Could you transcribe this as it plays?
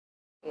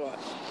Right,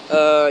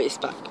 it's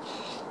back.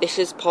 This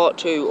is part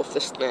 2 of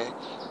the snare.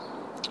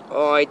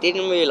 I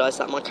didn't realise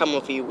that my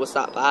camera view was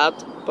that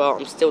bad, but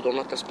I'm still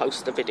gonna just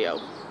post the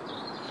video.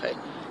 Okay,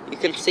 you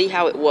can see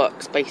how it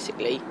works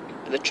basically.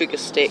 The trigger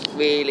stick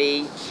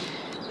really,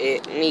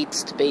 it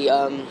needs to be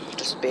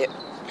just a bit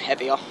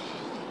heavier.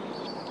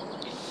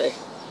 Okay,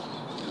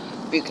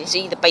 but you can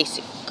see the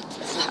basic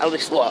how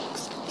this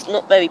works. It's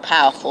not very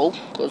powerful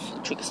because the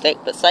trigger stick,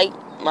 but say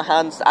my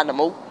hand's the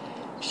animal.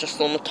 It's just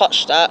going to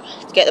touch that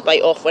to get the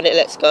bait off when it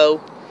lets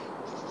go.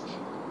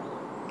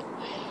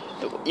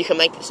 But you can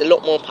make this a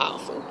lot more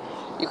powerful.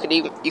 You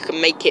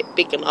can make it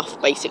big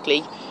enough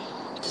basically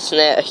to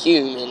snare a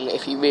human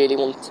if you really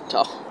wanted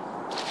to.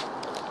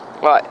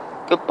 Right,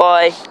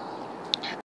 goodbye.